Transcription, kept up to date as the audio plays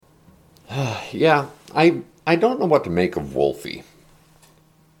Yeah, I don't know what to make of Wolfie.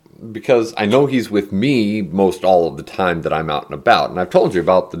 Because I know he's with me most all of the time that I'm out and about. And I've told you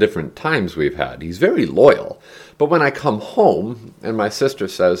about the different times we've had. He's very loyal. But when I come home, and my sister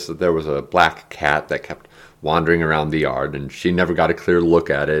says that there was a black cat that kept wandering around the yard, and she never got a clear look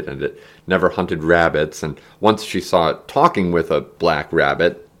at it, and it never hunted rabbits. And once she saw it talking with a black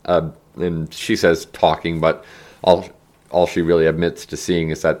rabbit, and she says talking, but all she really admits to seeing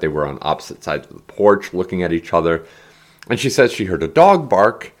is that they were on opposite sides of the porch looking at each other. And she says she heard a dog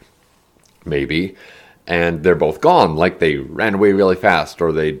bark, maybe, and they're both gone, like they ran away really fast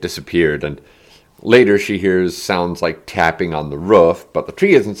or they disappeared. And later she hears sounds like tapping on the roof, but the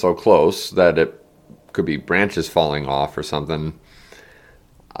tree isn't so close that it could be branches falling off or something.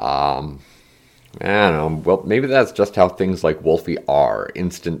 I don't know. Well, maybe that's just how things like Wolfie are.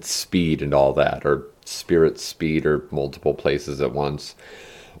 Instant speed and all that, or spirit speed, or multiple places at once.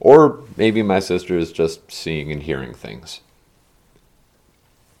 Or maybe my sister is just seeing and hearing things.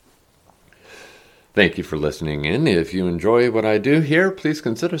 Thank you for listening in. If you enjoy what I do here, please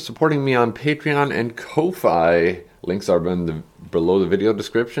consider supporting me on Patreon and Ko-Fi. Links are below the video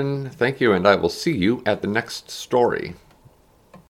description. Thank you, and I will see you at the next story.